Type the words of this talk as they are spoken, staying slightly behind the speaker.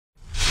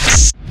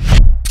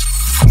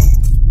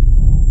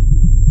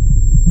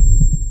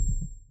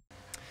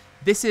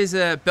This is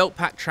a belt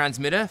pack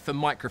transmitter for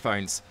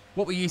microphones.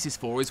 What we use this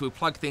for is we'll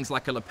plug things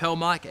like a lapel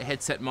mic, a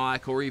headset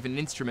mic, or even an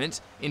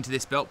instrument into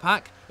this belt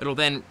pack. It'll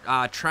then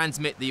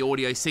transmit the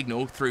audio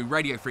signal through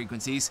radio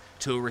frequencies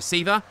to a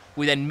receiver.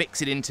 We then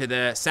mix it into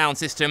the sound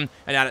system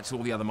and add it to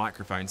all the other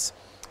microphones.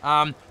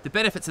 The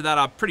benefits of that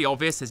are pretty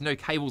obvious. There's no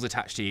cables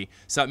attached to you,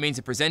 so it means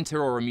a presenter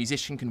or a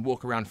musician can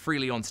walk around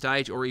freely on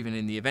stage or even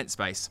in the event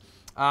space.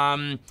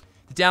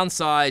 The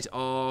downside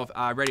of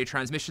radio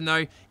transmission,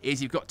 though,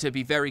 is you've got to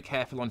be very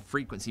careful on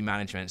frequency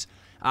management.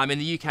 In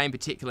the UK in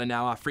particular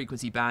now, our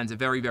frequency bands are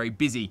very, very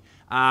busy.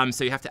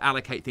 So you have to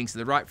allocate things to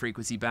the right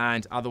frequency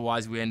band,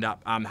 otherwise we end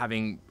up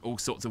having all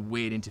sorts of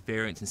weird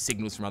interference and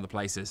signals from other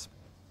places.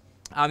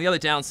 The other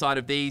downside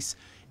of these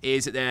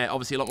is that they're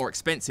obviously a lot more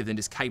expensive than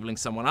just cabling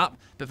someone up,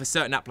 but for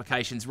certain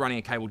applications, running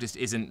a cable just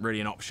isn't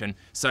really an option.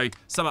 So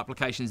some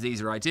applications,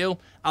 these are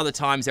ideal. Other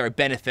times, they're a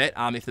benefit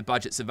if the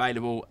budget's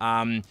available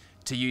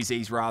to use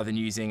these rather than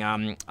using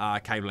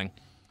cabling.